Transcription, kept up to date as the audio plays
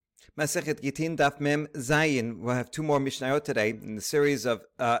Masechet Gittin Daf Mem Zayin. We'll have two more Mishnayot today in the series of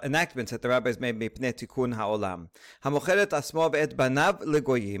enactments that the rabbis made Mipnei Tikkun Ha'olam. Hamocheret asmo ve'et banav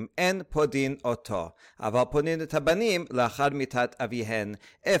legoyim en podin oto. Aval podin et habanim la'achar mitat avihen.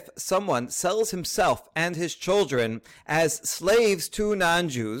 If someone sells himself and his children as slaves to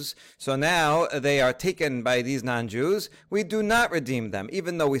non-Jews, so now they are taken by these non-Jews, we do not redeem them.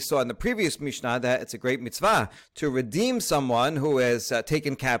 Even though we saw in the previous Mishnah that it's a great mitzvah to redeem someone who is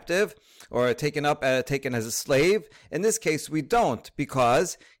taken captive or taken as a slave. In this case, we don't,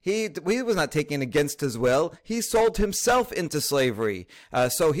 because he was not taken against his will. He sold himself into slavery.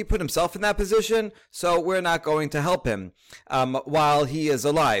 So he put himself in that position, so we're not going to help him while he is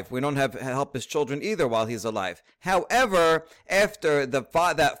alive. We don't have help his children either while he's alive. However, after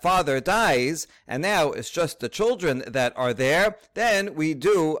that father dies, and now it's just the children that are there, then we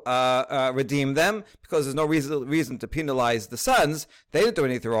do redeem them, because there's no reason to penalize the sons. They didn't do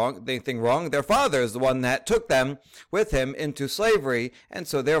anything wrong. Their father is the one that took them with him into slavery, and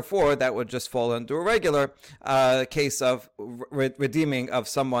so therefore that would just fall into a regular case of redeeming of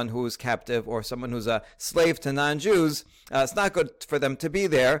someone who's captive or someone who's a slave to non-Jews. It's not good for them to be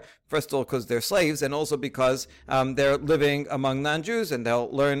there, first of all because they're slaves, and also because they're living among non-Jews and they'll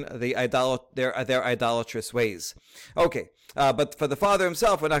learn their idolatrous ways. Okay, but for the father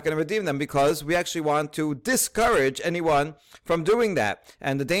himself, we're not going to redeem them, because we actually want to discourage anyone from doing that.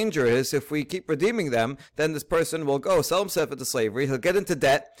 And the danger is, if we keep redeeming them, then this person will go sell himself into slavery, he'll get into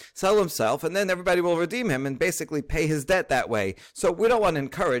debt, sell himself, and then everybody will redeem him and basically pay his debt that way. So we don't want to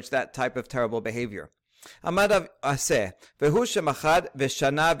encourage that type of terrible behavior. Amad Aseh, Vehu shemachad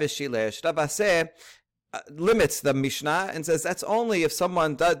v'shana v'shilesh. Rav Aseh limits the Mishnah and says that's only if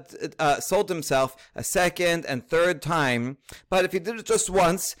someone sold himself a second and third time. But if he did it just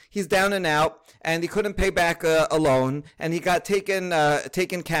once, he's down and out, and he couldn't pay back a loan, and he got taken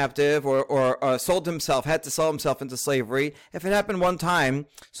captive or sold himself, had to sell himself into slavery. If it happened one time,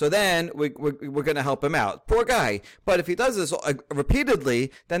 so then we're going to help him out. Poor guy. But if he does this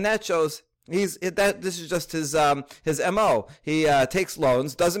repeatedly, then that shows this is just his MO. He takes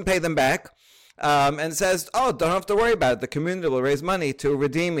loans, doesn't pay them back, and says, don't have to worry about it. The community will raise money to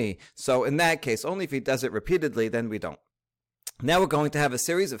redeem me. So in that case, only if he does it repeatedly, then we don't. Now we're going to have a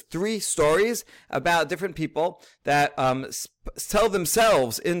series of 3 stories about different people that sell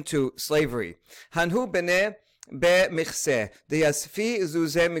themselves into slavery. Hanhu bene be-michseh, deyasfi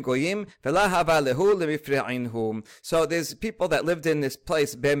zuzeh migoyim v'la hava lehu lemifre'inhum. So there's people that lived in this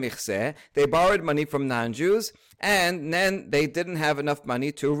place, be-michseh. They borrowed money from non-Jews, and then they didn't have enough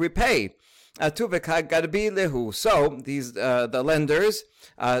money to repay. So these the lenders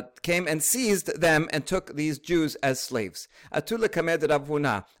came and seized them and took these Jews as slaves. So they came to Rav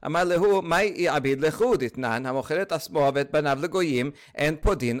Huna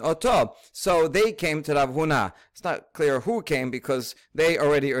It's not clear who came, because they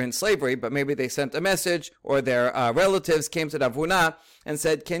already are in slavery, but maybe they sent a message, or their relatives came to Rav Huna and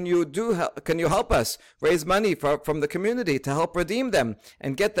said, can you help us raise money from the community to help redeem them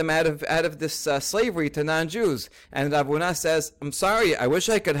and get them out of this slavery to non-Jews? And Rav Huna says, I'm sorry, I wish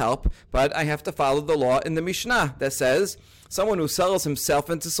I could help, but I have to follow the law in the Mishnah that says someone who sells himself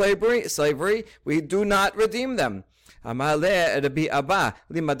into slavery, we do not redeem them. But another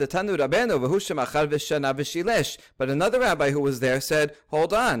rabbi who was there said,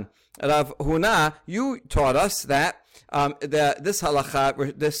 hold on, Rav Huna, you taught us that this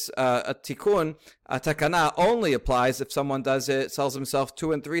halacha, this tikkun, takana, only applies if someone sells himself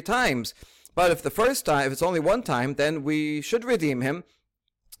 2 and 3 times. But if it's only one time, then we should redeem him.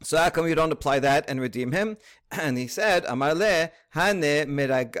 So how come you don't apply that and redeem him? And he said, Amar le, hane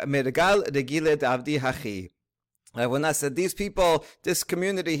meragal regile davdi hachi. When said, these people, this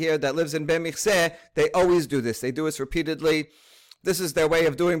community here that lives in Be-Michseh, they always do this. They do this repeatedly. This is their way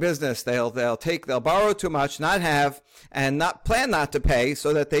of doing business. They'll borrow too much, not have, and plan not to pay,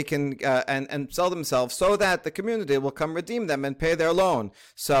 so that they can and sell themselves, so that the community will come redeem them and pay their loan.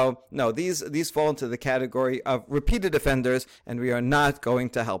 So no, these fall into the category of repeated offenders, and we are not going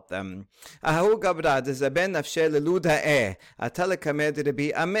to help them.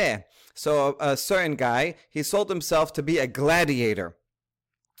 So a certain guy, he sold himself to be a gladiator.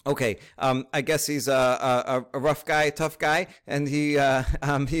 Okay, I guess he's a rough guy, tough guy, and he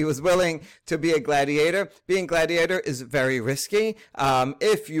was willing to be a gladiator. Being a gladiator is very risky.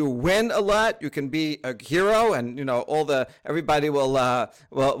 If you win a lot, you can be a hero, and everybody will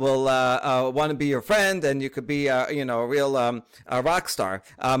want to be your friend, and you could be a real rock star.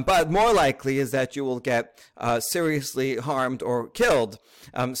 But more likely is that you will get seriously harmed or killed.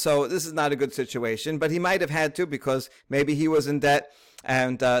 So this is not a good situation. But he might have had to, because maybe he was in debt.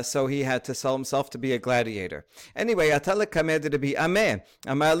 and so he had to sell himself to be a gladiator. Anyway, Atala Kamed to be Ameh,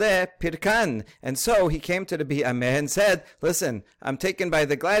 Amale Pirkan. And so he came to the Bi Ameh and said, listen, I'm taken by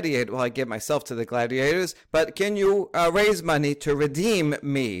the gladiator. Well, I give myself to the gladiators, but can you raise money to redeem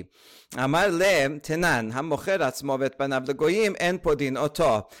me? אמר להם, תנן, המוכר עצמו ואת בניו לגויים, אין פודין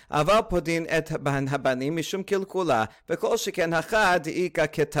אותו. אבל פודין את הבנים משום קלקולה, וכל שכן אחד איכה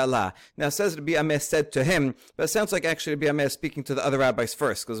כתלה. Now it says Rabbi Ameh said to him, but it sounds like actually Rabbi Ameh is speaking to the other rabbis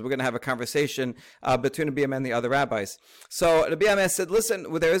first, because we're going to have a conversation between Rabbi Ameh and the other rabbis. So Rabbi Ameh said, listen,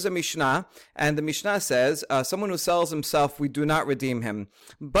 there is a Mishnah, and the Mishnah says, someone who sells himself, we do not redeem him.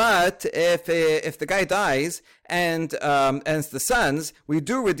 But if the guy dies, and it's the sons, we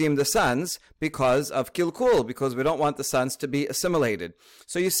do redeem the sons because of kilkul, because we don't want the sons to be assimilated.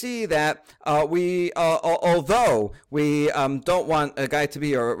 So you see that although we don't want a guy to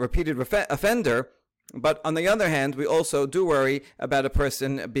be a repeated offender, but on the other hand, we also do worry about a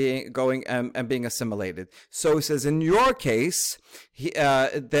person being assimilated. So he says, in your case,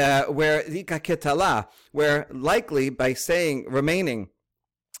 where likely by saying remaining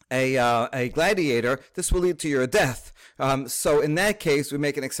a gladiator, this will lead to your death. So in that case, we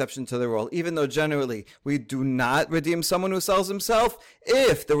make an exception to the rule, even though generally we do not redeem someone who sells himself.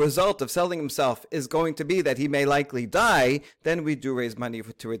 If the result of selling himself is going to be that he may likely die, then we do raise money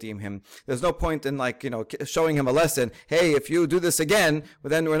to redeem him. There's no point in showing him a lesson. Hey, if you do this again, well,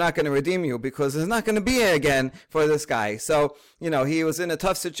 then we're not going to redeem you, because there's not going to be again for this guy. So, he was in a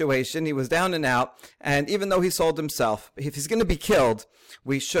tough situation. He was down and out. And even though he sold himself, if he's going to be killed,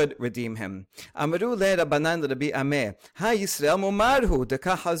 we should redeem him. Amru le Rabbanan Rabbi Ameh, ha Yisrael mumarhu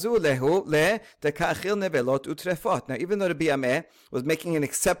dekahazu lehu le dekachil nevelot utrefot. Now, even though Rabbi Ameh was making an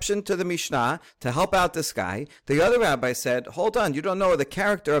exception to the Mishnah to help out this guy, the other rabbi said, hold on, you don't know the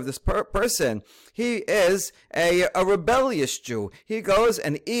character of this person. He is a rebellious Jew. He goes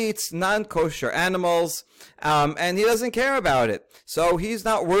and eats non-kosher animals, and he doesn't care about it. So he's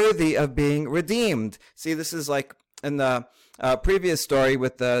not worthy of being redeemed. See, this is like in the previous story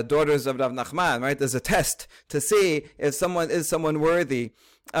with the daughters of Rav Nachman, right? There's a test to see if someone is worthy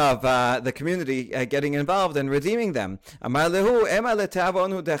of the community getting involved and redeeming them. But Rabbi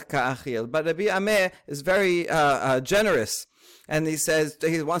Ameh is very generous. And he says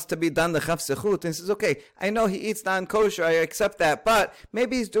he wants to be done the chaf sechut. And he says, okay, I know he eats non-kosher, I accept that, but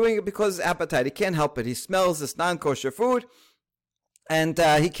maybe he's doing it because of his appetite. He can't help it. He smells this non-kosher food, and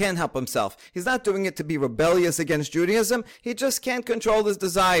he can't help himself. He's not doing it to be rebellious against Judaism. He just can't control his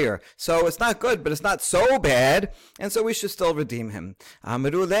desire. So it's not good, but it's not so bad, and so we should still redeem him. So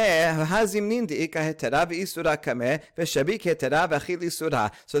the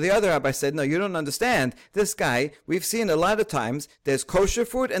other rabbi said, no, you don't understand. This guy, we've seen a lot of times, there's kosher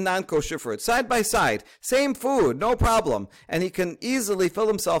food and non-kosher food. Side by side. Same food, no problem. And he can easily fill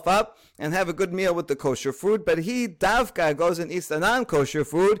himself up and have a good meal with the kosher food, but he, davka, goes and eats the non-kosher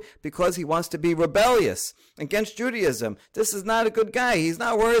food because he wants to be rebellious against Judaism. This is not a good guy. He's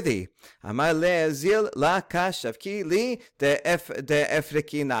not worthy. And then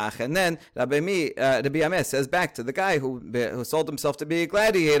Rabbi Ameh says back to the guy who sold himself to be a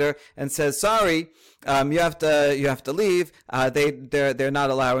gladiator and says, sorry, you have to leave. They're not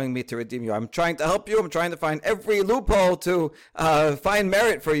allowing me to redeem you. I'm trying to help you. I'm trying to find every loophole to find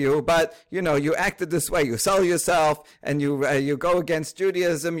merit for you, but you acted this way. You sell yourself and you go against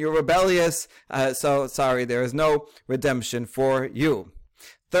Judaism. You're rebellious. So sorry, there is no redemption for you.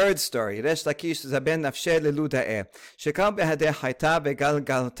 Third story, Reish Lakish zaben nafshe leluda'eh, shekam behadeh hayta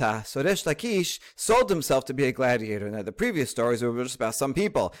begalgalta. So Reish Lakish sold himself to be a gladiator. Now the previous stories were just about some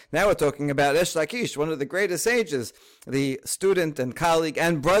people. Now we're talking about Reish Lakish, one of the greatest sages, the student and colleague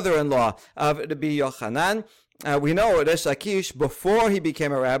and brother-in-law of Rabbi Yochanan. We know Reish Lakish, before he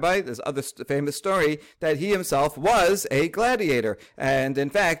became a rabbi, there's other famous story, that he himself was a gladiator. And in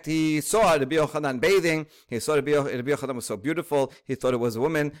fact, he saw Rabbi Yochanan bathing. He saw Rabbi Yochanan was so beautiful. He thought it was a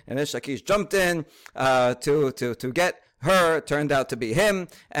woman. And Reish Lakish jumped in to get her. Turned out to be him.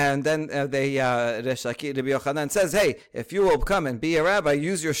 And then Rabbi Yochanan says, hey, if you will come and be a rabbi,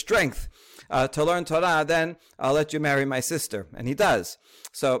 use your strength to learn Torah, then I'll let you marry my sister. And he does.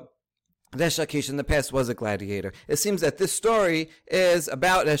 So Reish Lakish in the past was a gladiator. It seems that this story is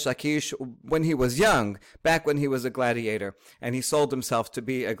about Reish Lakish when he was young, back when he was a gladiator, and he sold himself to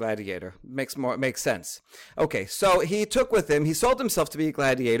be a gladiator. Makes sense. Okay, so he sold himself to be a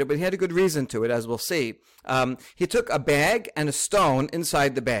gladiator, but he had a good reason to it, as we'll see. He took a bag and a stone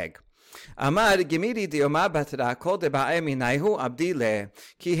inside the bag. Amar Gimiri dioma batra kol de ba'eminaihu abdi le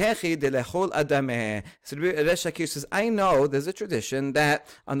ki hechi de lechol adameh. So Reish Lakish says, I know there's a tradition that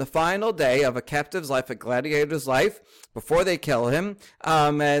on the final day of a captive's life, a gladiator's life, before they kill him,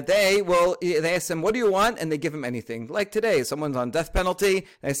 they ask him, what do you want? And they give him anything. Like today, someone's on death penalty,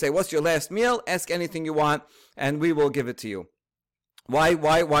 they say, what's your last meal? Ask anything you want, and we will give it to you. Why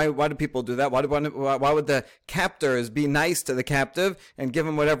do people do that? Why would the captors be nice to the captive and give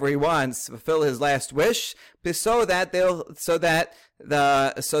him whatever he wants, fulfill his last wish, so that the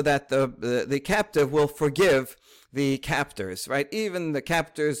captive will forgive the captors, right? Even the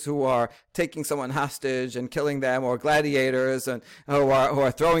captors who are taking someone hostage and killing them, or gladiators and who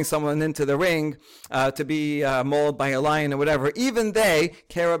are throwing someone into the ring to be mauled by a lion or whatever, even they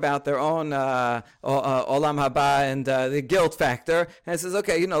care about their own olam haba and the guilt factor. And it says,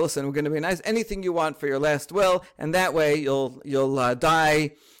 okay, listen, we're going to be nice. Anything you want for your last will, and that way you'll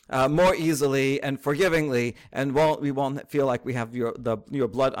die more easily and forgivingly, and we won't feel like we have your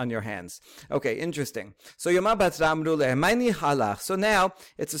blood on your hands. Okay, interesting. So Yoma Batra Amru Le'emaini halach. So now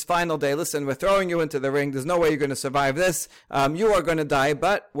it's his final day. Listen, we're throwing you into the ring. There's no way you're going to survive this. You are going to die,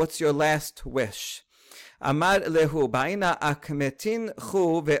 but what's your last wish? Amar lehu ba'ina akmetin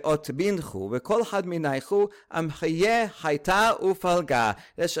chu ve'otbin chu ve'kol had minai chu amchye haita ufalga.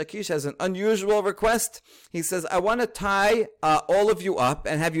 Reish Lakish has an unusual request. He says, I want to tie all of you up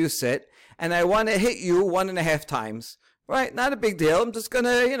and have you sit, and I want to hit you 1.5 times. Right, not a big deal. I'm just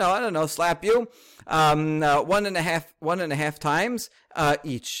gonna, slap you 1.5 times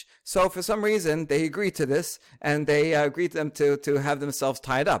each. So for some reason they agreed to this, and they agreed them to have themselves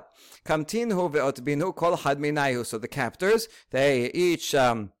tied up. Kamtinhu ve'otbinu kol had minayu. So the captors, they each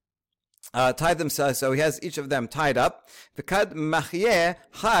tied themselves, so he has each of them tied up. V'kad machye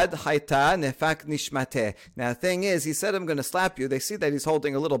had haita nefak nishmate. Now the thing is, he said, I'm going to slap you. They see that he's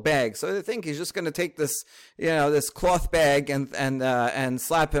holding a little bag, so they think he's just going to take this, this cloth bag and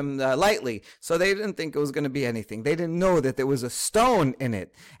slap him lightly. So they didn't think it was going to be anything. They didn't know that there was a stone in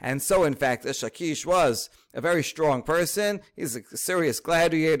it. And so in fact, Lakish was a very strong person. He's a serious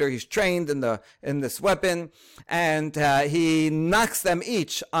gladiator. He's trained in this weapon, and he knocks them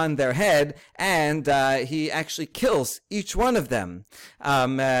each on their head, and he actually kills each one of them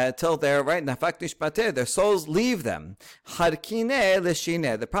till they're right. Nafak nishmateh, their souls leave them. Harkine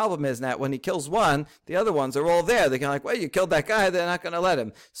leshine. The problem is that when he kills one, the other ones are all there. They're kind of like, well, you killed that guy. They're not going to let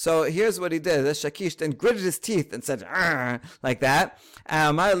him. So here's what he did. Lakish then gritted his teeth and said, like that.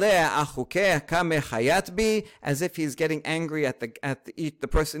 As if he's getting angry at the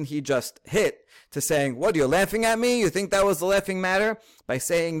person he just hit, to saying, what, you're laughing at me? You think that was the laughing matter? By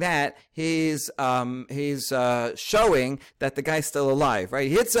saying that, he's showing that the guy's still alive, right?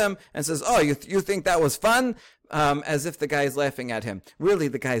 He hits him and says, oh, you think that was fun? As if the guy is laughing at him. Really,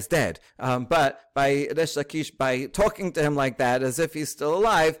 the guy's dead. But by Reish Lakish, by talking to him like that, as if he's still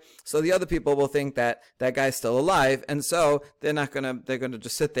alive, so the other people will think that that guy's still alive, and so they're gonna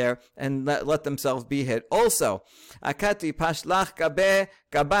just sit there and let themselves be hit. Also, Akati pashlach gabe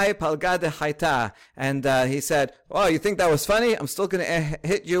gabai palgade haita, and he said, "Oh, you think that was funny? I'm still gonna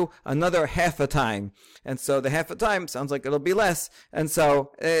hit you another half a time." And so the half a time sounds like it'll be less, and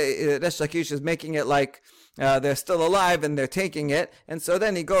so Reish Lakish is making it like they're still alive and they're taking it. And so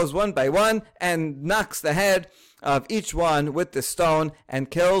then he goes one by one and knocks the head of each one with the stone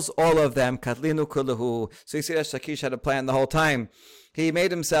and kills all of them. Katlinu kuluhu. So you see that Lakish had a plan the whole time. He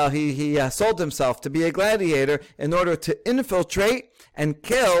made himself, he sold himself to be a gladiator in order to infiltrate and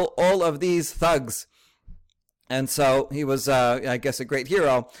kill all of these thugs. And so he was, I guess, a great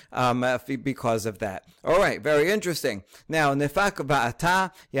hero because of that. All right, very interesting. Now, nefak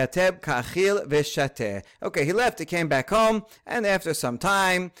va'ata yateb ka'achil v'shateh. Okay, he left. He came back home, and after some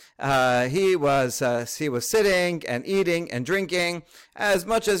time, he was sitting and eating and drinking as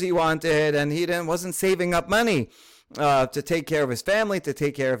much as he wanted, and he wasn't saving up money to take care of his family, to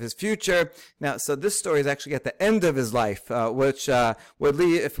take care of his future. Now, so this story is actually at the end of his life, which would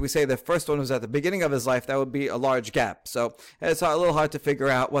lead, if we say the first one was at the beginning of his life, that would be a large gap. So it's a little hard to figure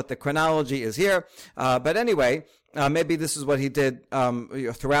out what the chronology is here. But anyway, maybe this is what he did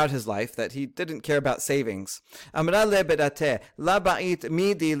throughout his life, that he didn't care about savings.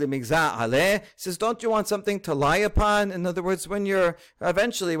 Says, don't you want something to lie upon? In other words, when you're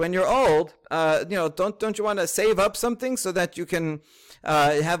old, don't you want to save up something so that you can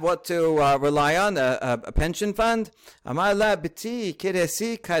have what to rely on, a pension fund? He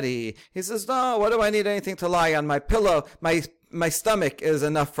says, no, what do I need anything to lie on? My pillow, my my stomach is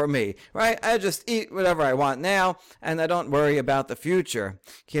enough for me, right? I just eat whatever I want now, and I don't worry about the future.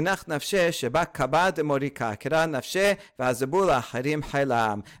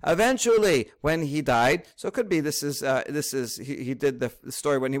 Eventually, when he died, so it could be this is he did the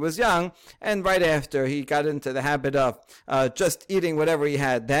story when he was young, and right after he got into the habit of just eating whatever he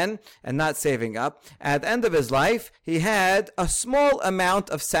had then and not saving up. At the end of his life, he had a small amount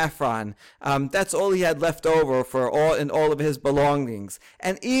of saffron. That's all he had left over for all of his belongings.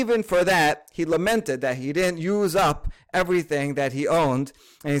 And even for that, he lamented that he didn't use up everything that he owned.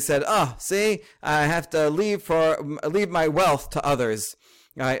 And he said, "Oh, see, I have to leave my wealth to others."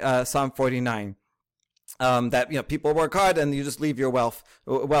 Psalm 49. That people work hard and you just leave your wealth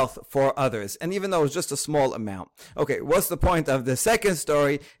for others, and even though it's just a small amount. Okay, what's the point of the second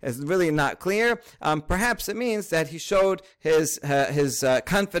story is really not clear. Perhaps it means that he showed his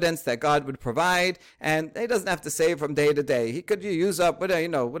confidence that God would provide, and he doesn't have to save from day to day. He could use up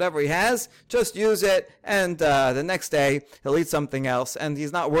whatever he has, just use it, and the next day he'll eat something else, and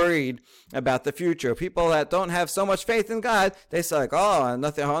he's not worried about the future. People that don't have so much faith in God, they say like, I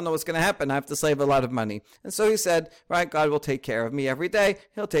don't know what's going to happen. I have to save a lot of money. And so he said, right, God will take care of me every day.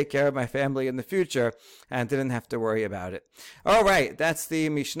 He'll take care of my family in the future, and didn't have to worry about it. All right, that's the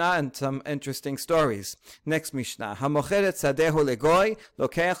Mishnah and some interesting stories. Next Mishnah. Hamocher et sadehu legoy,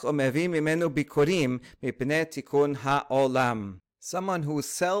 lokech umevi mimenu bikurim mipnei tikun ha'olam. Someone who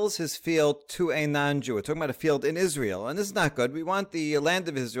sells his field to a non-Jew. We're talking about a field in Israel, and this is not good. We want the land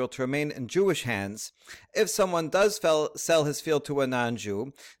of Israel to remain in Jewish hands. If someone does sell his field to a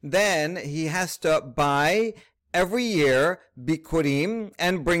non-Jew, then he has to buy every year bikurim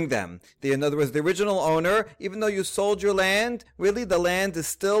and bring them. In other words, the original owner, even though you sold your land, really the land is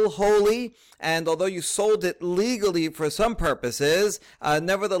still holy, and although you sold it legally for some purposes,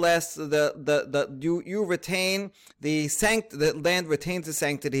 nevertheless you retain the land retains the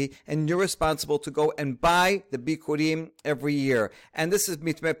sanctity, and you're responsible to go and buy the bikurim every year. And this is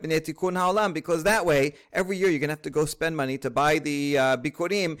tikun ha'olam, because that way every year you're going to have to go spend money to buy the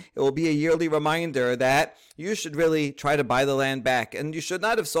bikurim. It will be a yearly reminder that you should really try to buy the land back, and you should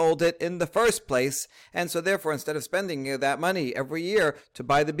not have sold it in the first place. And so therefore, instead of spending that money every year to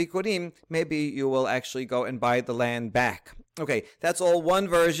buy the bikurim, maybe you will actually go and buy the land back. Okay, that's all one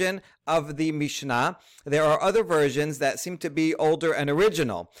version of the Mishnah. There are other versions that seem to be older and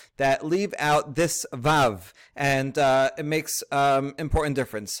original that leave out this vav, and it makes important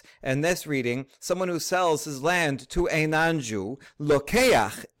difference. In this reading, someone who sells his land to a non-Jew,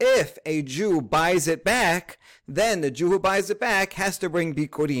 lokeach, if a Jew buys it back, then the Jew who buys it back has to bring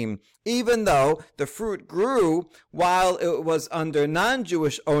bikurim, even though the fruit grew while it was under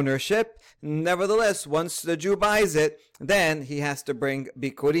non-Jewish ownership. Nevertheless, once the Jew buys it, then he has to bring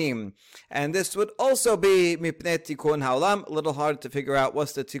bikurim. And this would also be mipnei tikun ha'olam. A little hard to figure out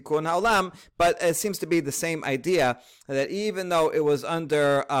what's the tikun ha'olam, but it seems to be the same idea, that even though it was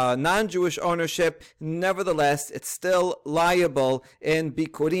under non-Jewish ownership, nevertheless, it's still liable in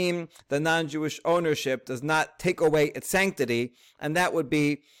bikurim. The non-Jewish ownership does not take away its sanctity, and that would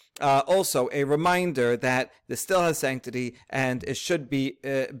be also a reminder that this still has sanctity, and it should be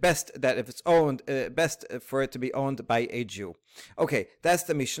best that if it's owned, best for it to be owned by a Jew. Okay, that's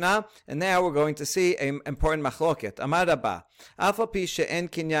the Mishnah, and now we're going to see an important machloket. Amar Rabba, Afa pi she'en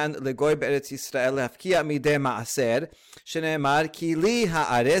kinyan legoy be'eretz Yisrael lehafkiya midei ma'aser, shene'emar ki li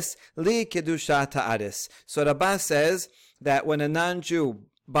ha'ares, li kedushat ha'ares. So Rabba says that when a non-Jew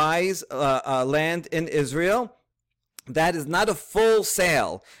buys land in Israel, that is not a full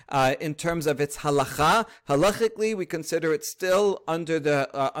sale in terms of its halacha. Halachically, we consider it still under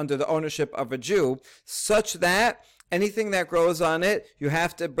the ownership of a Jew, such that anything that grows on it, you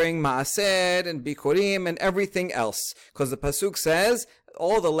have to bring maaser and bikurim and everything else, because the pasuk says,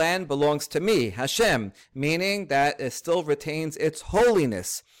 all the land belongs to me, Hashem, meaning that it still retains its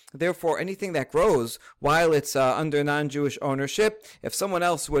holiness. Therefore, anything that grows while it's under non-Jewish ownership, if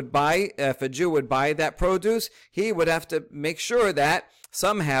a Jew would buy that produce, he would have to make sure that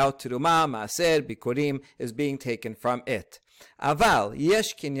somehow teruma, maaser, bikurim is being taken from it. אבל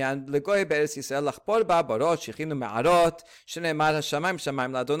יש קניין לגוי בארץ ישראל לחפור בה בורות שכינו מערות שנאמר השמיים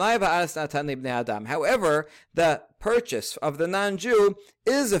שמיים לאדוני והארץ נתן לבני אדם. However, the purchase of the non-Jew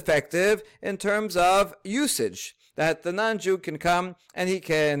is effective in terms of usage, that the non-Jew can come and he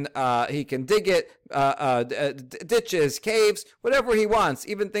can dig it, ditches, caves, whatever he wants,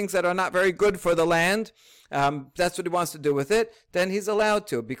 even things that are not very good for the land. That's what he wants to do with it, then he's allowed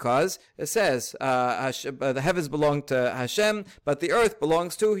to, because it says the heavens belong to Hashem, but the earth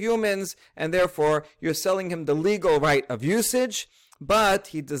belongs to humans, and therefore you're selling him the legal right of usage, but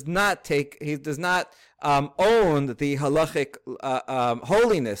he does not own the halachic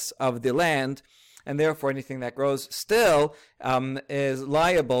holiness of the land, and therefore anything that grows still is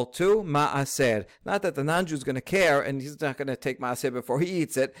liable to ma'aser. Not that the non-Jew is going to care and he's not going to take ma'aser before he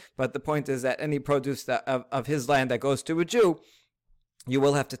eats it, but the point is that any produce of his land that goes to a Jew, you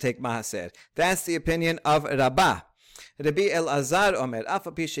will have to take ma'aser. That's the opinion of Rabbah. Rabbi Elazar Omer, אף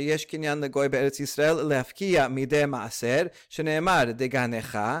על פי שיש קניין לגוי בארץ ישראל להפקיע מידי מעשר, שנאמר דגן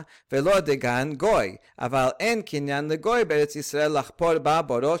נכה ולא דגן גוי, אבל אין קניין לגוי בארץ ישראל לחפור בה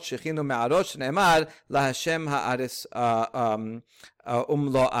בורות שכינו מערות, שנאמר להשם הארץ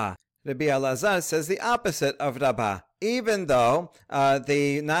ומלואה. Rabbi Elazar says the opposite of Rabbah. Even though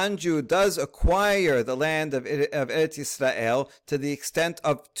the non-Jew does acquire the land of Eretz Yisrael to the extent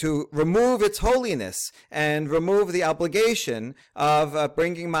of to remove its holiness and remove the obligation of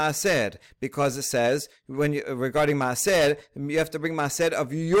bringing maaser, because it says regarding maaser, you have to bring maaser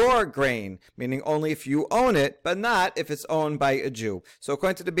of your grain, meaning only if you own it, but not if it's owned by a Jew. So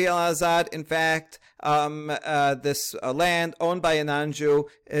according to the Rabbi Elazar, in fact, this land owned by a non-Jew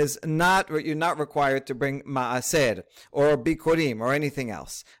you're not required to bring maaser or bikurim or anything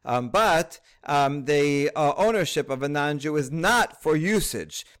else. But the ownership of a non-Jew is not for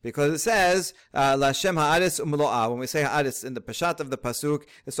usage, because it says Lashem haaretz umlo'ah. When we say haaretz in the pashat of the pasuk,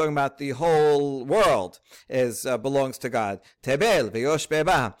 it's talking about the whole world belongs to God. Tebel v'yosh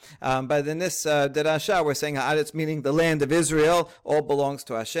beba. But in this derasha, we're saying haaretz meaning the land of Israel, all belongs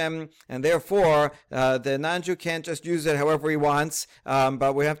to Hashem, and therefore the non-Jew can't just use it however he wants.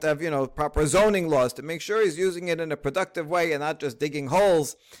 But we have to have proper zoning laws to make sure he's using it in a productive way and not just digging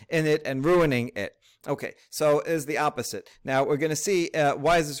holes in it and ruining it. Okay, so is the opposite. Now we're going to see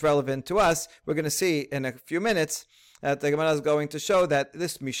why is this relevant to us. We're going to see in a few minutes that the Gemara is going to show that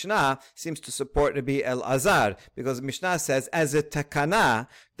this Mishnah seems to support Rabbi Elazar, because the Mishnah says, as a takana,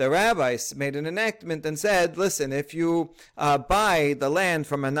 the rabbis made an enactment and said, listen, if you buy the land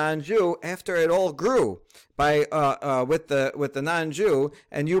from a non-Jew after it all grew with the non-Jew,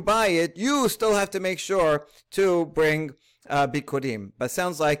 and you buy it, you still have to make sure to bring bikurim. But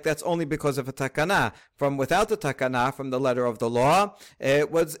sounds like that's only because of a takana. Without the takana, from the letter of the law,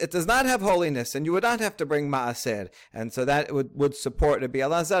 it does not have holiness, and you would not have to bring ma'aser. And so that would support Rabbi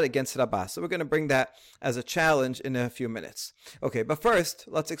Elazar against Rabbah. So we're going to bring that as a challenge in a few minutes. Okay, but first,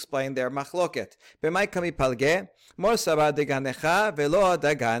 let's explain their machloket. B'may kami palge, mor saba degan necha velo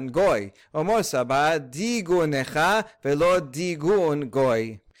dagan goy, or mor saba digun necha velo digun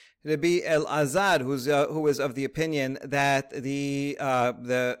goy. Rabbi Elazar, who is of the opinion that the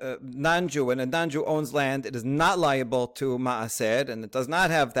non-Jew, when a non-Jew owns land, it is not liable to ma'aser, and it does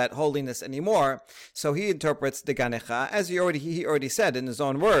not have that holiness anymore. So he interprets the ganecha, as he already said in his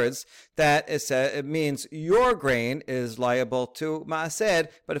own words, that it means your grain is liable to ma'aser,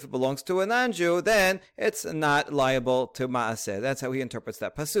 but if it belongs to a non-Jew, then it's not liable to ma'aser. That's how he interprets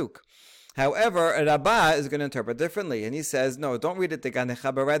that pasuk. However, Rabbah is going to interpret differently, and he says, no, don't read it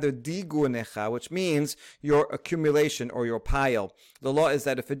deganecha, but rather digunecha, which means your accumulation or your pile. The law is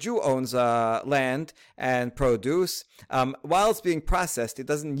that if a Jew owns land and produce, while it's being processed, he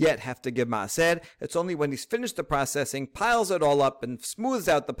doesn't yet have to give maaser. It's only when he's finished the processing, piles it all up and smooths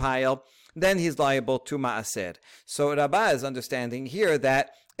out the pile, then he's liable to maaser. So Rabbah is understanding here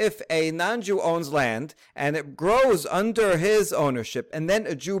that if a non-Jew owns land and it grows under his ownership and then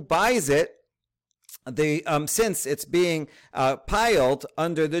a Jew buys it, since it's being piled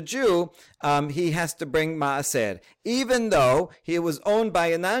under the Jew, he has to bring maaser. Even though he was owned by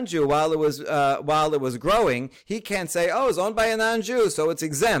a non-Jew while it was growing, he can't say, "Oh, it's owned by a non-Jew, so it's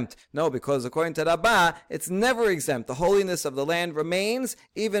exempt." No, because according to Rabbah, it's never exempt. The holiness of the land remains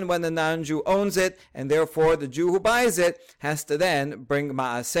even when the non-Jew owns it, and therefore the Jew who buys it has to then bring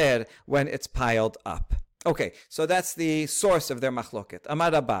maaser when it's piled up. Okay, so that's the source of their machloket.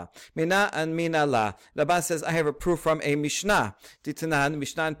 Amar Rabbah, mina and mina la. Rabbah says, I have a proof from a Mishnah. Ditanan,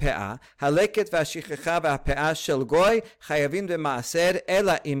 Mishnah and Pe'ah. Haleket v'ashichecha v'ape'ah shel goy chayavim v'maaser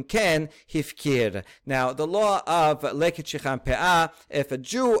ela imken hifkir. Now, the law of leket shicha and Pe'ah, if a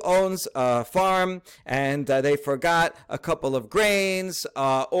Jew owns a farm and they forgot a couple of grains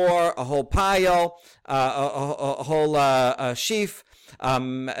or a whole pile, a whole sheaf,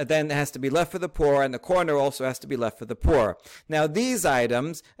 then it has to be left for the poor, and the corner also has to be left for the poor. Now, these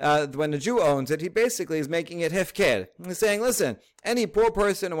items, when the Jew owns it, he basically is making it hefker. He's saying, listen, any poor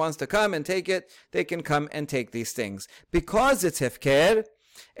person who wants to come and take it, they can come and take these things. Because it's hefker,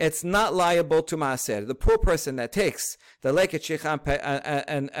 it's not liable to maaser. The poor person that takes the leket shicha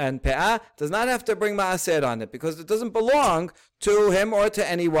and pe'ah does not have to bring maaser on it, because it doesn't belong to him or to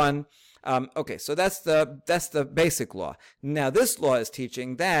anyone. Okay, so that's the basic law. Now this law is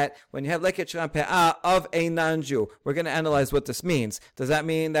teaching that when you have Lakish Pe'ah of a non-Jew, we're going to analyze what this means. Does that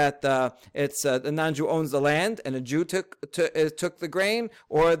mean that it's the non-Jew owns the land and a Jew took the grain,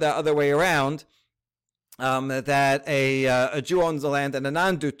 or the other way around? That a Jew owns the land and a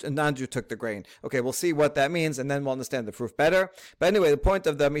non-Jew took the grain. Okay, we'll see what that means, and then we'll understand the proof better. But anyway, the point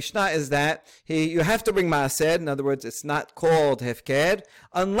of the Mishnah is that you have to bring Maaseh. In other words, it's not called hefked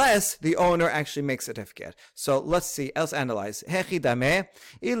unless the owner actually makes it hefked. So let's see. Let's analyze. Hechidameh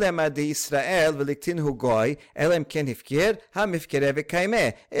ilema de Israel v'liktinhu goy elem ken hefked hamifked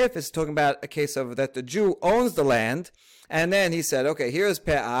v'kaimeh. If it's talking about a case of that the Jew owns the land, and then he said, okay, here's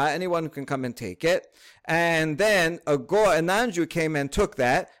pe'ah, anyone can come and take it. And then a non-Jew came and took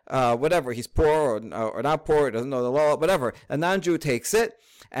that, whatever, he's poor or not poor, doesn't know the law, whatever. A non-Jew takes it.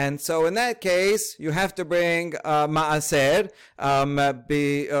 And so in that case, you have to bring ma'aser,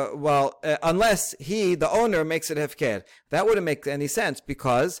 unless the owner makes it hefked. That wouldn't make any sense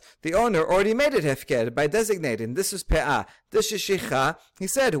because the owner already made it hefked by designating this is pe'ah, this is shicha. He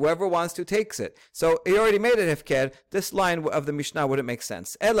said whoever wants to takes it. So he already made it hefked. This line of the Mishnah wouldn't make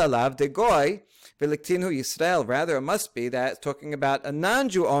sense. Elalav de goy v'liktinu Yisrael. Rather, it must be that it's talking about a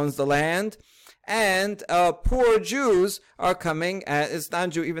non-Jew owns the land, and poor Jews are coming. It's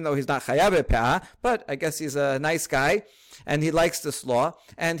non-Jew, even though he's not chayav pe'ah, but I guess he's a nice guy, and he likes this law,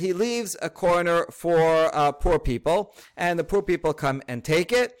 and he leaves a corner for poor people, and the poor people come and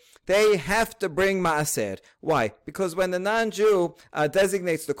take it. They have to bring maaser. Why? Because when the non-Jew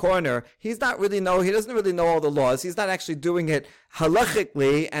designates the corner, he doesn't really know all the laws. He's not actually doing it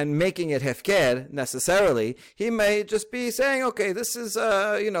halachically and making it hefked necessarily. He may just be saying, okay, this is,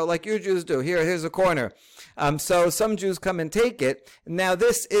 like you Jews do. Here's a corner. So some Jews come and take it. Now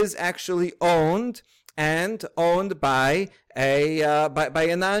this is actually owned by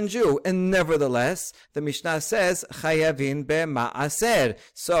a non-Jew, and nevertheless, the Mishnah says chayavin be'maaser.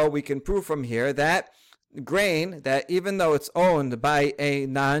 So we can prove from here that grain, that even though it's owned by a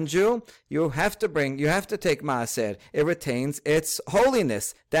non-Jew, you have to take maaser. It retains its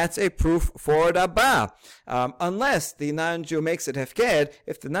holiness. That's a proof for Rabbah. Unless the non-Jew makes it hefked.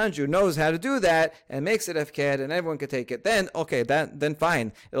 If the non-Jew knows how to do that and makes it hefked and everyone can take it, then okay, then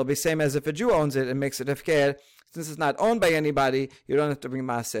fine. It'll be same as if a Jew owns it and makes it hefked. Since it's not owned by anybody, you don't have to bring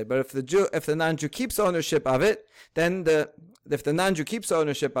maaser. But if the non-Jew keeps ownership of it, then the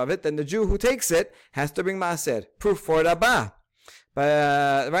Jew who takes it has to bring maaser. Proof for Rabbah.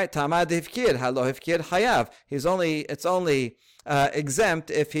 But right, tamad hefkir, halo hefkir hayav. It's only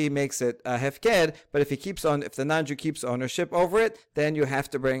exempt if he makes it hefked. But if the non-Jew keeps ownership over it, then you have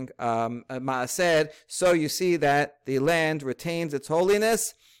to bring maaser. So you see that the land retains its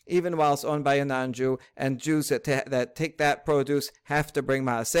holiness even while it's owned by a non-Jew, and Jews that take that produce have to bring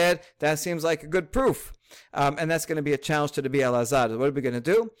maaser. That seems like a good proof. And that's going to be a challenge to the Elazar. What are we going to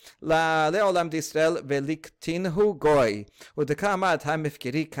do? La le'olam d'Yisrael ve'liktinhu goy. U'dekamat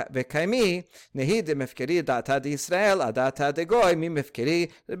ha'mifkiri ve'kaimi nehi de'mifkiri data d'Yisrael adata de'goy mi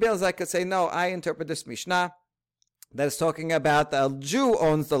mifkiri. The Elazar could say, no, I interpret this Mishnah that is talking about the Jew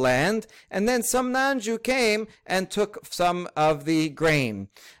owns the land, and then some non-Jew came and took some of the grain.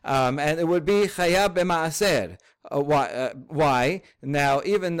 And it would be chayab b'maaser. Why? Now,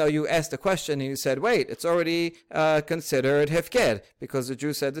 even though you asked the question and you said, wait, it's already considered hefked, because the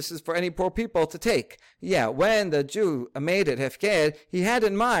Jew said this is for any poor people to take. Yeah, when the Jew made it hefked, he had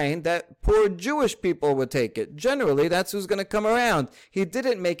in mind that poor Jewish people would take it. Generally, that's who's going to come around. He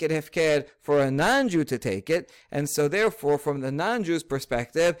didn't make it hefked for a non-Jew to take it, and so therefore, from the non-Jew's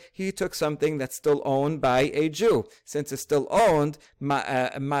perspective, he took something that's still owned by a Jew. Since it's still owned,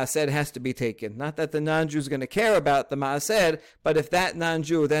 maaser has to be taken. Not that the non-Jew is going to care about the maaser, but if that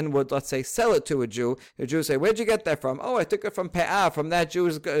non-Jew then would, let's say, sell it to a Jew, the Jew would say, where'd you get that from? Oh, I took it from pe'ah, from that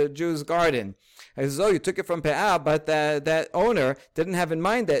Jew's garden. I says, oh, you took it from pe'ah, but that owner didn't have in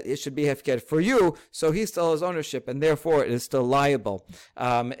mind that it should be hefked for you, so he still has ownership, and therefore it is still liable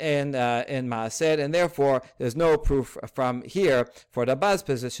in maaser, and therefore there's no proof from here for Rabbah's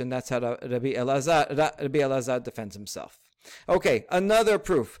position. That's how Rabbi Elazar defends himself. Okay, another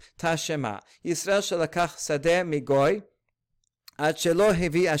proof. Tashema. Yisrael shelakach sadeh migoy עד שלא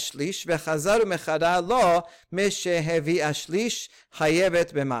הביא השליש וחזר ומחרה לו משהביא השליש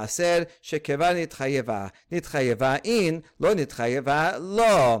חייבת במעשר שכבר נתחייבה אין לא נתחייבה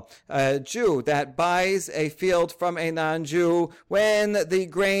לא. A Jew that buys a field from a non-Jew when the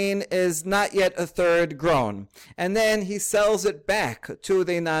grain is not yet a third grown, and then he sells it back to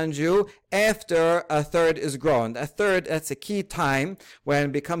the non-Jew after a third is grown. A third, that's a key time when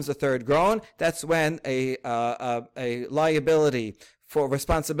it becomes a third grown. That's when a liability for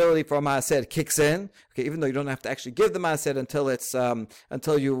responsibility for Maaseh kicks in. Okay, even though you don't have to actually give the Maaseh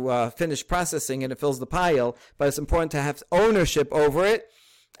until you finish processing and it fills the pile, but it's important to have ownership over it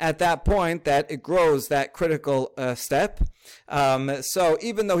at that point that it grows that critical step. So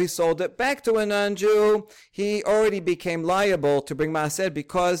even though he sold it back to a non-Jew, he already became liable to bring Maaseh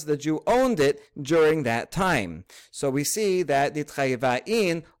because the Jew owned it during that time. So we see that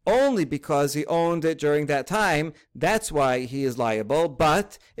Nitchayeva'in, only because he owned it during that time, that's why he is liable.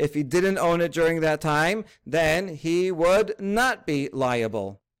 But if he didn't own it during that time, then he would not be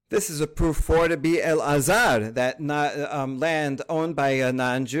liable. This is a proof for to be El Azar, that land owned by a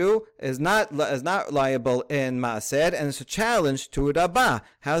non-Jew is not liable in Maaseh, and it's a challenge to Rabbah.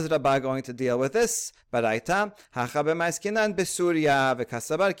 How's Rabbah going to deal with this? Baraita, Hacha b'maiskinan beSuria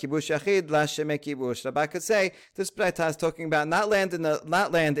v'kasabar kibush yachid la'sheme kibush. Rabbah could say this Baraita is talking about not land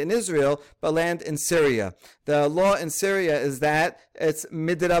in Israel, but land in Syria. The law in Syria is that it's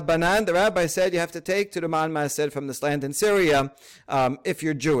midrabanan. The rabbi said you have to take to the man Maaseh from this land in Syria if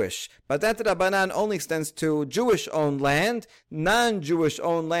you're Jewish. But that Rabbanan only extends to Jewish-owned land.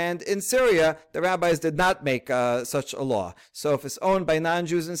 Non-Jewish-owned land in Syria, the rabbis did not make such a law. So if it's owned by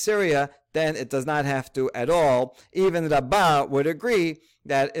non-Jews in Syria, then it does not have to at all. Even Rabbah would agree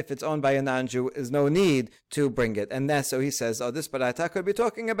that if it's owned by a non-Jew, there's no need to bring it. And that's so he says, this Baraita could be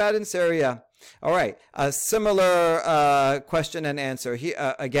talking about in Syria. All right, a similar question and answer.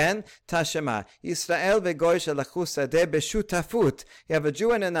 Again, Tashema. Yisrael vegoy shelachu sadeh beshutafut. You have a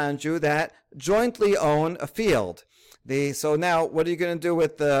Jew and a non-Jew that jointly own a field. So now, what are you going to do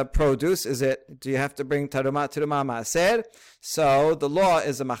with the produce? Do you have to bring Taruma Maaser? So the law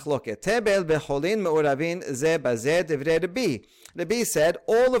is a machloket. Tebel becholin me'uravin ze bazeh divrei Rabbi. Rabbi said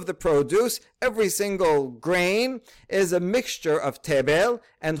all of the produce, every single grain, is a mixture of tebel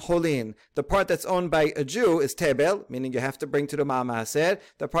and cholin. The part that's owned by a Jew is tebel, meaning you have to bring Taruma Maaser.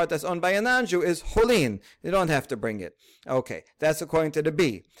 The part that's owned by a non-Jew is cholin. You don't have to bring it. Okay, that's according to the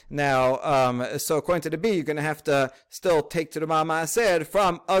B. Now, so according to the B, you're going to have to still take Taruma Maaser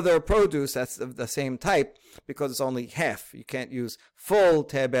from other produce that's of the same type, because it's only half. You can't use full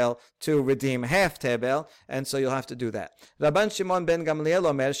tebel to redeem half tebel, and so you'll have to do that. Rabban Shimon ben Gamliel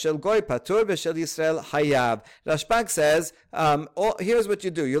omer shel goy patur v'shel Yisrael hayav. Rashbag says, here's what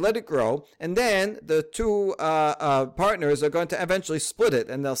you do. You let it grow, and then the two partners are going to eventually split it,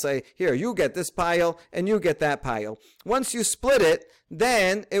 and they'll say, here, you get this pile, and you get that pile. Once you split it,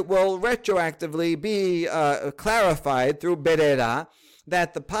 then it will retroactively be clarified through berera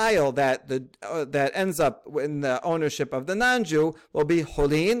that the pile that ends up in the ownership of the non-Jew will be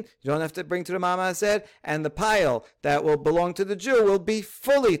cholin. You don't have to bring to the Maaser, and the pile that will belong to the Jew will be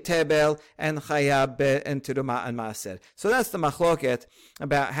fully tebel and chayab and teruma and maaser. So that's the machloket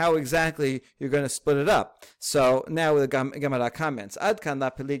about how exactly you're going to split it up. So now the Gemara comments. Ad kan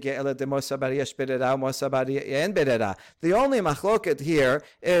la peligya ela de mosabar yesh berera mosabar yen berera. The only machloket here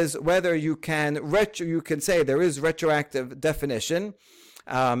is whether you can say there is retroactive definition.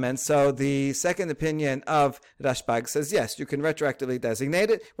 And so the second opinion of Rashbag says, yes, you can retroactively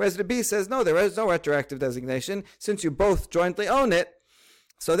designate it, whereas the B says, no, there is no retroactive designation, since you both jointly own it.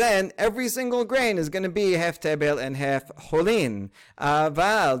 So then every single grain is going to be half tebel and half cholin.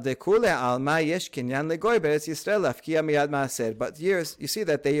 But here you see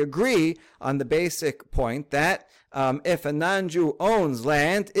that they agree on the basic point that if a non-Jew owns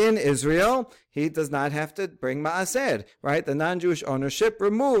land in Israel, he does not have to bring maaser, right? The non-Jewish ownership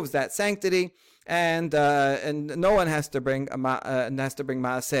removes that sanctity, and no one has to bring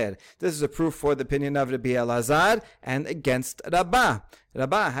maaser. This is a proof for the opinion of Rabbi Elazar and against Rabbah.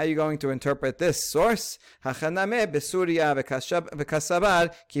 Rabbah, how are you going to interpret this source? Hachaname beSuria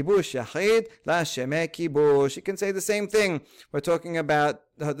v'kasabar kibush yachid la'sheme kibush. You can say the same thing. We're talking about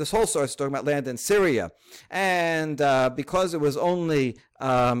this whole source is talking about land in Syria, and because it was only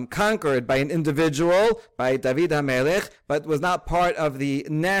conquered by an individual, by David HaMelech, but was not part of the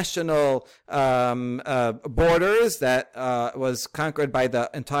national borders that was conquered by the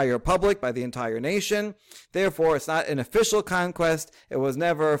entire public, by the entire nation. Therefore, it's not an official conquest. It was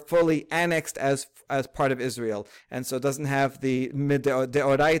never fully annexed as part of Israel, and so it doesn't have the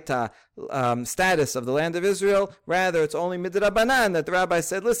deoraita status of the land of Israel. Rather, it's only midrabanan that the rabbi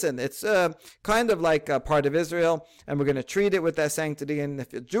said, listen, it's kind of like a part of Israel, and we're going to treat it with that sanctity. And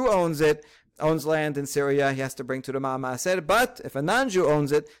if a Jew owns land in Syria, he has to bring to the Maaser. But if a non-Jew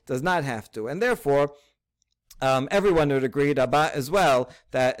owns it, does not have to. And therefore, Everyone would agree, Rabba as well,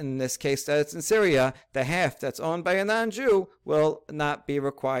 that in this case that it's in Syria, the half that's owned by a non-Jew will not be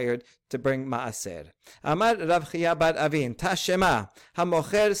required to bring ma'aser. Amar Rav Chia bar Avin, Tashema,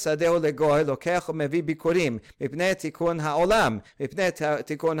 hamocher sadeo legoy lokech umevi bikurim, mipnei tikun ha'olam, mipnei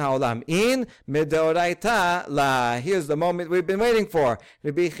tikun ha'olam. In midoraita la. Here's the moment we've been waiting for.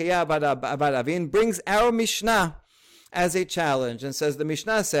 Rabbi Chia bar Avin brings our Mishnah as a challenge and says, the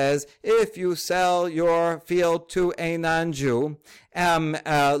Mishnah says, if you sell your field to a non-Jew,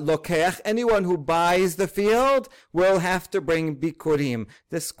 lokech, anyone who buys the field will have to bring bikurim.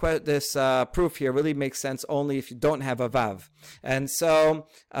 This proof here really makes sense only if you don't have a vav. And so,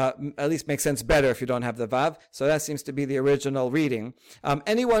 at least makes sense better if you don't have the vav. So that seems to be the original reading.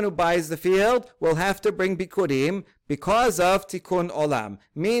 Anyone who buys the field will have to bring bikurim because of tikkun olam.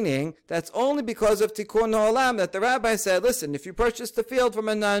 Meaning, that's only because of tikkun olam that the rabbi said, listen, if you purchased the field from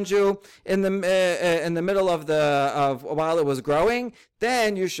a non-Jew in the middle of while it was growing,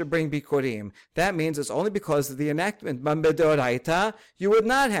 then you should bring bikurim. That means it's only because of the enactment, Mambedoraita, you would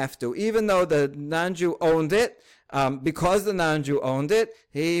not have to, even though the non-Jew owned it. Because the non-Jew owned it,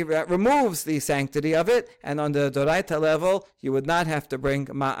 he removes the sanctity of it, and on the Doraita level, you would not have to bring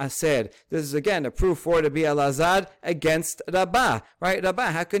ma'aser. This is again a proof for Rabbi Elazar against Rabbah, right?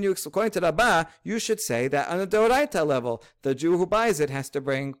 Rabbah, how can you, according to Rabbah, you should say that on the Doraita level, the Jew who buys it has to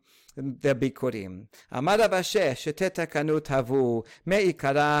bring the bikurim. Amar Rav Ashi, shete takanut havu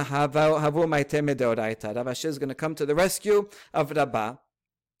meikara havu ma'ite medoraita. Rav Ashi is going to come to the rescue of Rabbah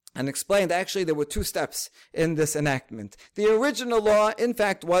and explain that actually there were two steps in this enactment. The original law, in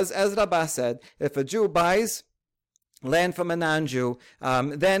fact, was, as Rabbah said, if a Jew buys land from a non-Jew,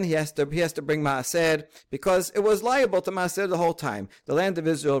 then he has to bring maaser, because it was liable to maaser the whole time. The land of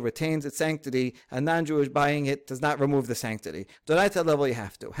Israel retains its sanctity. A non-Jewish buying it does not remove the sanctity. Doraita level you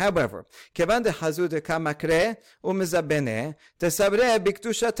have to. However, kevan de hazu de kamakre umizabene desabre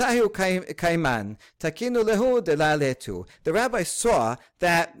biktushatahu kaiman takinu lehu de la letu. The rabbi saw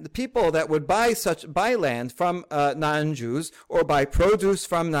that the people that would buy land from non-Jews or buy produce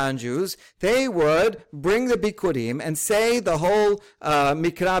from non-Jews, they would bring the bikurim and say the whole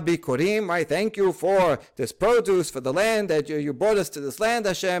mikra bikurim, right? Thank you for this produce, for the land that you brought us to this land,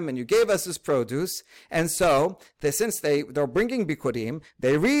 Hashem, and you gave us this produce. And so, since they're bringing bikurim,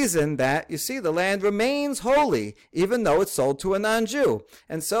 they reason that, you see, the land remains holy, even though it's sold to a non-Jew.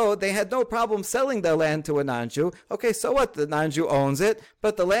 And so, they had no problem selling their land to a non-Jew. Okay, so what? The non-Jew owns it,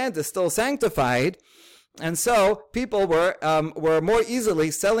 but the land is still sanctified. And so people were more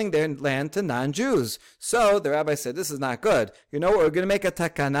easily selling their land to non-Jews. So the rabbi said, this is not good. You know, we're going to make a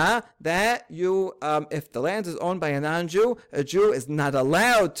takana that if the land is owned by a non-Jew, a Jew is not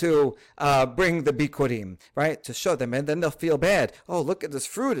allowed to bring the bikurim, right? To show them, and then they'll feel bad. Oh, look at this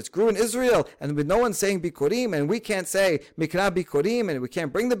fruit. It's grew in Israel, and with no one saying bikurim, and we can't say mikra bikurim, and we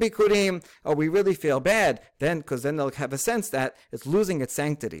can't bring the bikurim. Oh, we really feel bad. Because then they'll have a sense that it's losing its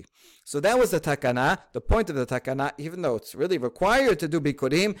sanctity. So that was the takana, the point of the takana, even though it's really required to do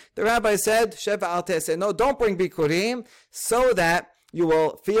bikurim. The rabbi said, Sheva al te'aseh, no, don't bring bikurim, so that you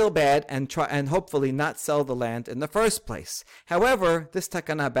will feel bad and hopefully not sell the land in the first place. However, this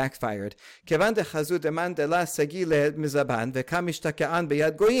takana backfired. Kevan de chazu deman de la sagi le mizaban vekam ishtake'an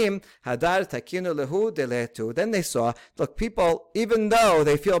beyad goyim hadar takinu lehu deletu. Then they saw, look, people, even though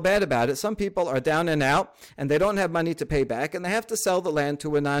they feel bad about it, some people are down and out and they don't have money to pay back and they have to sell the land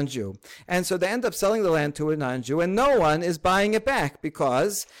to a non-Jew. And so they end up selling the land to a non-Jew and no one is buying it back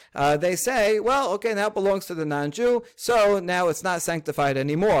because they say, well, okay, now it belongs to the non-Jew, so now it's not sanctified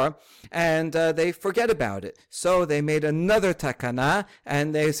anymore, and they forget about it. So they made another takana,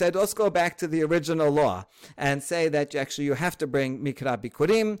 and they said, let's go back to the original law and say that actually you have to bring mikra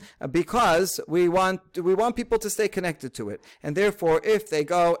bikurim because we want people to stay connected to it. And therefore, if they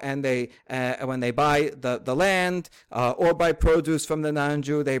go and when they buy the land or buy produce from the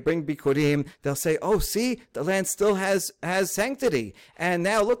non-Jew, they bring bikurim, they'll say, oh, see, the land still has sanctity. And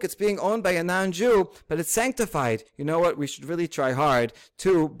now look, it's being owned by a non-Jew, but it's sanctified. You know what? We should really try hard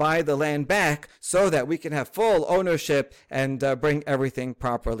to buy the land back so that we can have full ownership and bring everything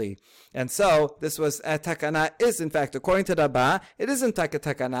properly. And so this was takana is in fact, according to Rabbah, it isn't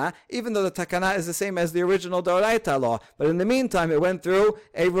takana, even though the takana is the same as the original Doraita law. But in the meantime, it went through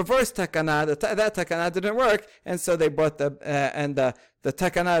a reverse takana. That takana didn't work, and so they brought the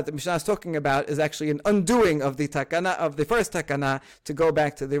takana that the Mishnah is talking about is actually an undoing of the takana of the first takana to go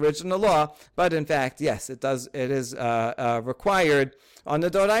back to the original law. But in fact, yes, it is required on the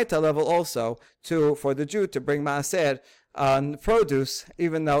Doraita level also for the Jew to bring maaser on produce,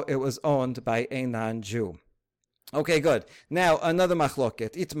 even though it was owned by a non-Jew. Okay, good. Now, another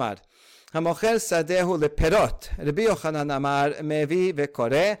machloket, itmar. המוכר שדהו לפירות. רבי יוחנן אמר מביא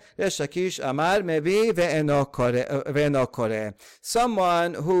וקורא, ריש לקיש אמר מביא ואינו קורא.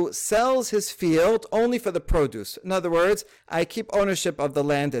 Someone who sells his field only for the produce. In other words, I keep ownership of the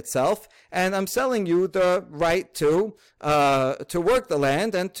land itself, and I'm selling you the right to work the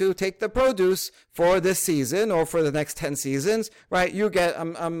land and to take the produce for this season or for the next 10 seasons, right?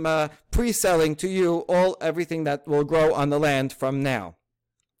 I'm pre-selling to you everything that will grow on the land from now.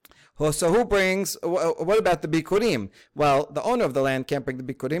 So who brings, what about the bikurim? Well, the owner of the land can't bring the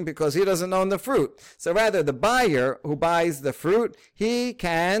bikurim because he doesn't own the fruit. So rather, the buyer who buys the fruit, he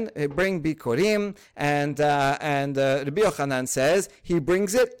can bring bikurim, and Rabbi Yochanan says he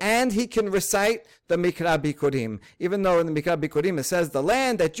brings it and he can recite the mikra bikurim. Even though in the mikra bikurim it says the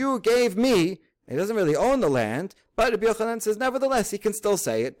land that you gave me, he doesn't really own the land, but Rabbi Yochanan says nevertheless he can still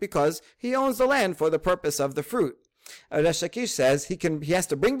say it because he owns the land for the purpose of the fruit. Reish Lakish says he has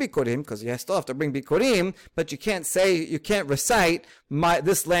to bring bikurim because he still have to bring bikurim, but you can't recite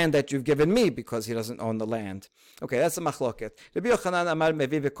this land that you've given me because he doesn't own the land. Okay, that's a machloket. Rabbi Yochanan amar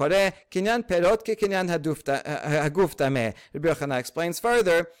mevi v'koreh kinyan perot ke kinyan haguf tameh. Rabbi Yochanan explains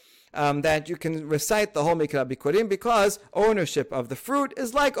further that you can recite the whole mikra bikurim because ownership of the fruit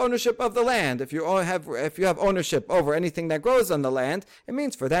is like ownership of the land. If you have ownership over anything that grows on the land, it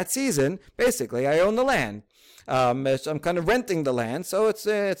means for that season, basically, I own the land. I'm kind of renting the land, so it's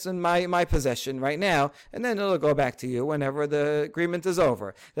in my possession right now, and then it'll go back to you whenever the agreement is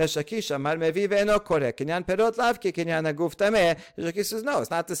over. Reish Lakish says, no,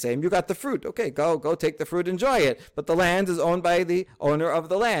 it's not the same. You got the fruit. Okay, go take the fruit, enjoy it. But the land is owned by the owner of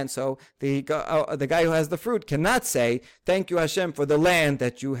the land, so the guy who has the fruit cannot say, thank you Hashem for the land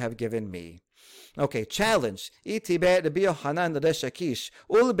that you have given me. Okay, challenge. Itibe Rabbi Yochanan Reish Lakish.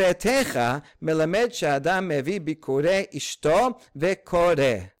 Ul betecha melamed she'adam mevi bikure ishto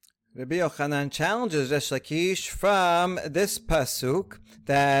vekore. Rabbi Yochanan challenges Reish Lakish from this pasuk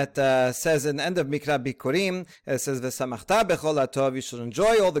that says in the end of Mikra Bikurim, it says V'samachta bechol hatov, you should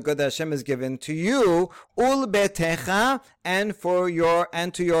enjoy all the good that Hashem has given to you, ul betecha, and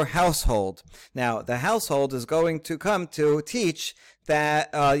to your household. Now, the household is going to come to teach that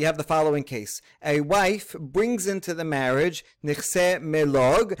you have the following case. A wife brings into the marriage nichse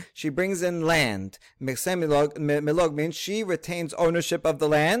melog, she brings in land. Nichse melog means she retains ownership of the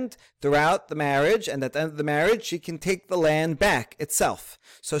land throughout the marriage, and at the end of the marriage she can take the land back itself.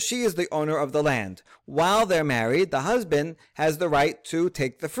 So she is the owner of the land. While they're married, the husband has the right to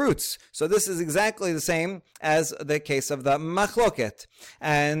take the fruits. So this is exactly the same as the case of the machloket.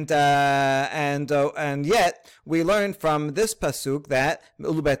 And yet we learn from this pasuk that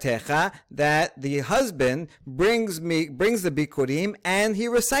ulubetecha, that the husband brings the bikurim and he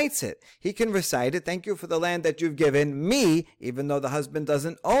recites it. He can recite it. Thank you for the land that you've given me, even though the husband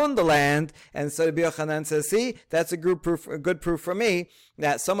doesn't own the land. And so Rabbi Yochanan says, see, that's a good proof for me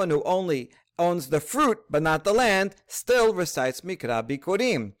that someone who only owns the fruit but not the land still recites mikra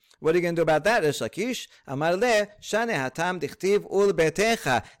bikurim. What are you going to do about that, Reish Lakish? Amar le, shane hatam dichtiv ul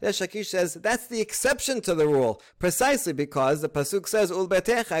betecha. Reish Lakish says that's the exception to the rule, precisely because the pasuk says ul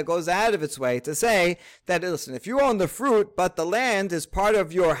betecha, goes out of its way to say that, listen, if you own the fruit but the land is part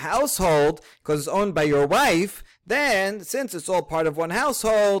of your household because it's owned by your wife, then since it's all part of one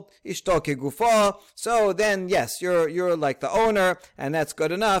household, ishto kegufo, so then yes, you're like the owner, and that's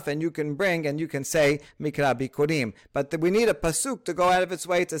good enough, and you can say mikra bikurim. But we need a pasuk to go out of its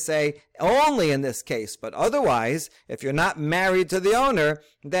way to say only in this case, but otherwise, if you're not married to the owner,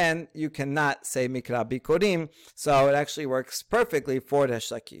 then you cannot say mikra bikurim. So it actually works perfectly for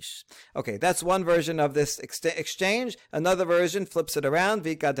Reish Lakish. Okay, that's one version of this exchange. Another version flips it around.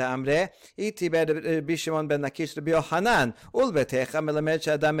 Vika da'amre iti Rabbi Shimon ben Lakish Rabbi Yochanan ul betecha melamed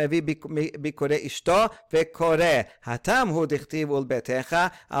she'adam mevi bikure ishto vekore hatam hu dichtiv ul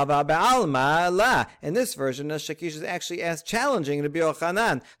betecha ava be'alma la. In this version, Reish Lakish is actually as challenging Rabbi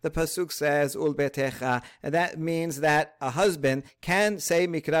Yochanan. The pasuk says ul betecha, and that means that a husband can say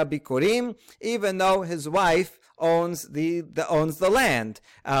mikra bikurim even though his wife owns the land.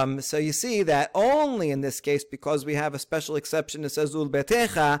 So you see that only in this case, because we have a special exception that says ul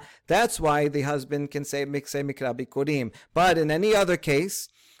betecha, that's why the husband can say mikra bikurim. But in any other case,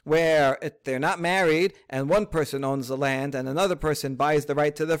 where they're not married and one person owns the land and another person buys the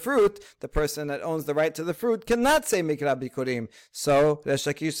right to the fruit, the person that owns the right to the fruit cannot say mikra bikurim. So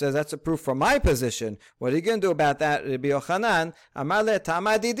Reish Lakish says that's a proof for my position. What are you going to do about that, Rabbi Yochanan? Amar le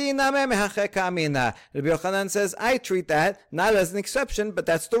tamadidi name mehache kamina. Rabbi Yochanan says I treat that not as an exception, but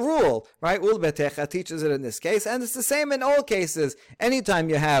that's the rule, right? Ul betecha teaches it in this case, and it's the same in all cases. Anytime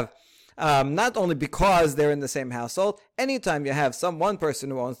you have not only because they're in the same household. Anytime you have one person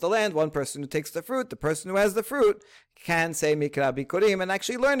who owns the land, one person who takes the fruit, the person who has the fruit can say Mikra Bikurim and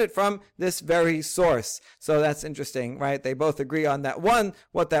actually learn it from this very source. So that's interesting, right? They both agree on that one,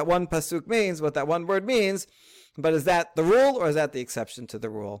 what that one pasuk means, what that one word means. But is that the rule or is that the exception to the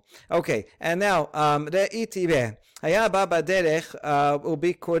rule? Okay, and now, Re'itibe. היה בא בדרך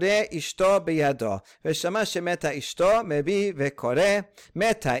וביקורי אשתו בידו ושמע שמתה אשתו מביא וקורא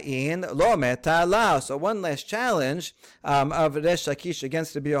מתה אין לא מתה לה. So one last challenge of Reish Lakish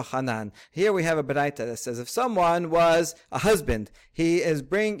against Rabbi Yochanan. Here we have a baraita that says if someone was a husband,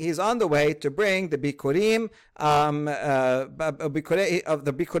 he's on the way to bring the bikurim of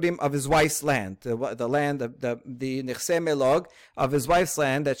the bikurim of his wife's land, the land of the nechse melog of his wife's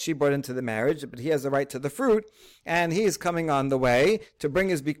land that she brought into the marriage, but he has the right to the fruit. And he's coming on the way to bring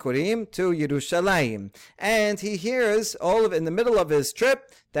his bikurim to Yerushalayim. And he hears in the middle of his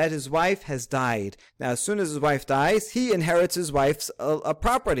trip that his wife has died. Now, as soon as his wife dies, he inherits his wife's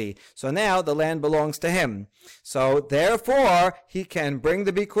property. So now the land belongs to him. So therefore, he can bring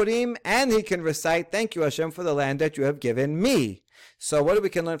the bikurim and he can recite, "Thank you, Hashem, for the land that you have given me." So what do we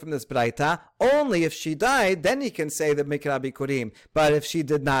can learn from this braita? Only if she died, then he can say the Mikra Bikurim. But if she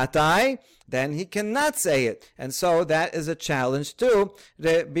did not die, then he cannot say it. And so that is a challenge to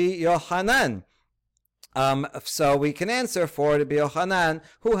Rabbi Yochanan. So we can answer for Rabbi Yochanan,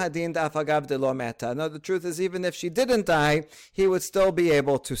 who hadin da'afagav de lo meta. No, the truth is, even if she didn't die, he would still be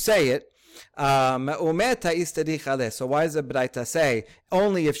able to say it. Umeta istadich aleh. So why does the braita say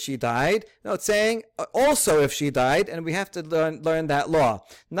only if she died? No, it's saying also if she died, and we have to learn that law.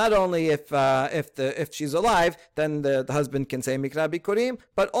 Not only if she's alive, then the husband can say mikra bikurim,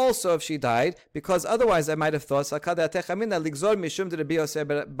 but also if she died, because otherwise I might have thought ligzor mishum de Rabbi Yosef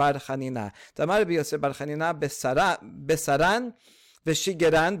bar Chanina. Tamar Rabbi Yosef bar Chanina besaran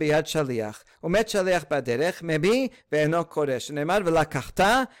ושגרן ביד שליח, ומת שליח בדרך, מביא ואינו קורא, שנאמר ולקחת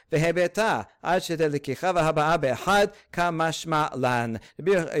והבאת, עד שתלקיחה והבאה באחד, כמשמע לן.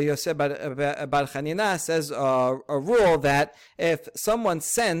 Rabbi Yosef bar Chanina says a rule that if someone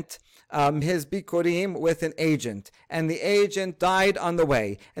sent his bikurim with an agent, and the agent died on the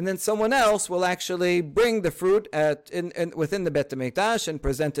way, and then someone else will actually bring the fruit within the Bet HaMikdash and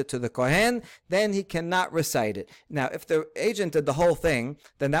present it to the Kohen, then he cannot recite it. Now, if the agent did the whole thing,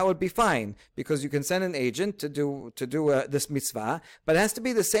 then that would be fine, because you can send an agent to do this mitzvah, but it has to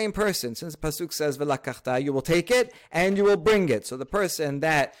be the same person. Since the pasuk says v'lakachta, you will take it and you will bring it. So the person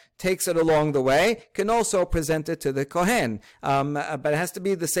that takes it along the way can also present it to the Kohen, but it has to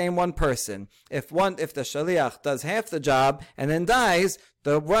be the same one person. If the shaliach does half the job and then dies,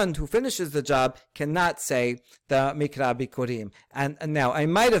 the one who finishes the job cannot say the mikra bikurim. And now I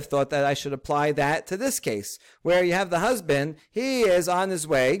might have thought that I should apply that to this case, where you have the husband, he is on his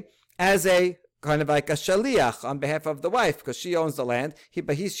way as a kind of like a shaliach on behalf of the wife, because she owns the land.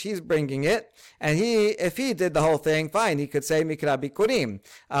 She's bringing it, and if he did the whole thing, fine, he could say mikra bikurim.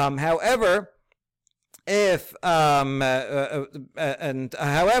 However, if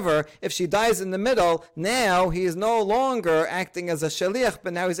she dies in the middle, now he is no longer acting as a shaliach,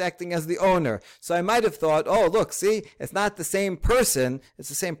 but now he's acting as the owner. So I might have thought, oh, look, see, it's not the same person. It's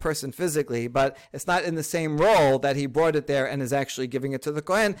the same person physically, but it's not in the same role that he brought it there and is actually giving it to the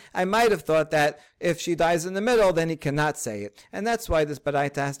Kohen. I might have thought that if she dies in the middle, then he cannot say it. And that's why this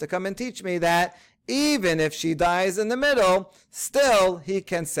baraita has to come and teach me that even if she dies in the middle, still he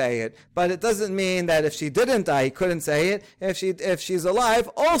can say it. But it doesn't mean that if she didn't die, he couldn't say it. If she's alive,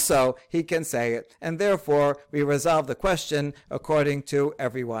 also he can say it. And therefore, we resolve the question according to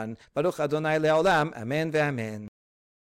everyone. Baruch Adonai Le'olam. Amen ve'amen.